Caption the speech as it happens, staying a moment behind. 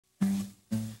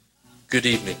Good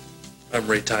evening. I'm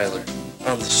Ray Tyler.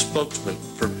 I'm the spokesman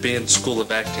for Ben's School of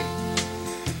Acting.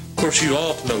 Of course, you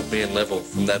all know Ben Level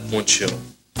from that one show.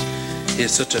 He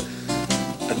is such an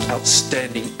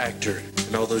outstanding actor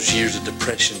in all those years of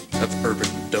depression of urban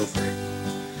Dover.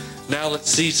 Now let's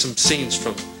see some scenes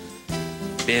from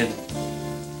Ben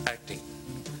acting.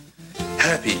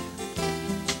 Happy.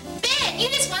 Ben, you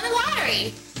just won the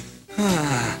lottery.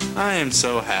 I am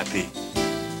so happy.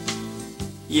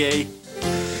 Yay.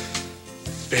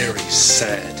 Very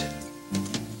sad.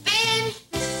 Ben,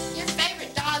 your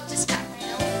favorite dog just got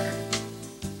ran over.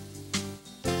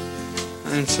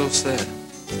 I am so sad.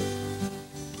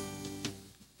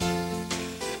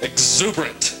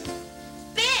 Exuberant.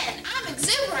 Ben, I'm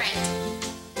exuberant.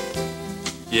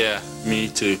 Yeah, me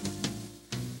too.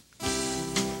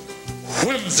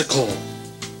 Whimsical.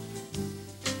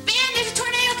 Ben, there's a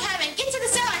tornado coming. Get to the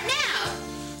cellar now.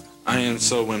 I am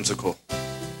so whimsical.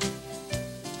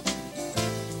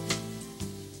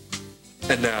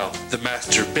 And now, the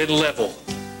master, Ben Level,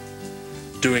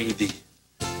 doing the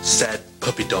sad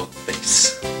puppy dog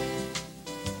face.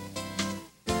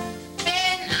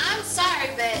 Ben, I'm sorry,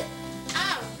 but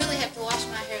I really have to wash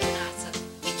my hair tonight, so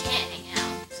we can't hang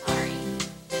out. Sorry.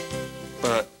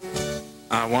 But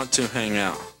I want to hang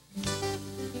out.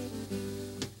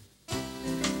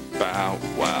 Bow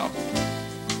wow.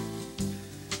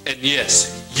 And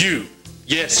yes, you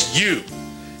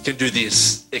can do the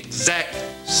exact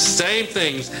same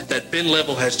things that Ben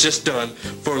Level has just done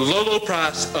for a low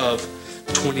price of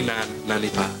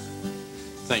 $29.95.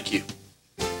 Thank you.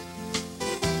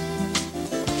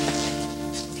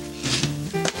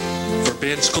 For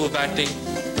Ben's School of Acting,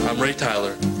 I'm Ray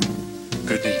Tyler.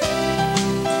 Good evening.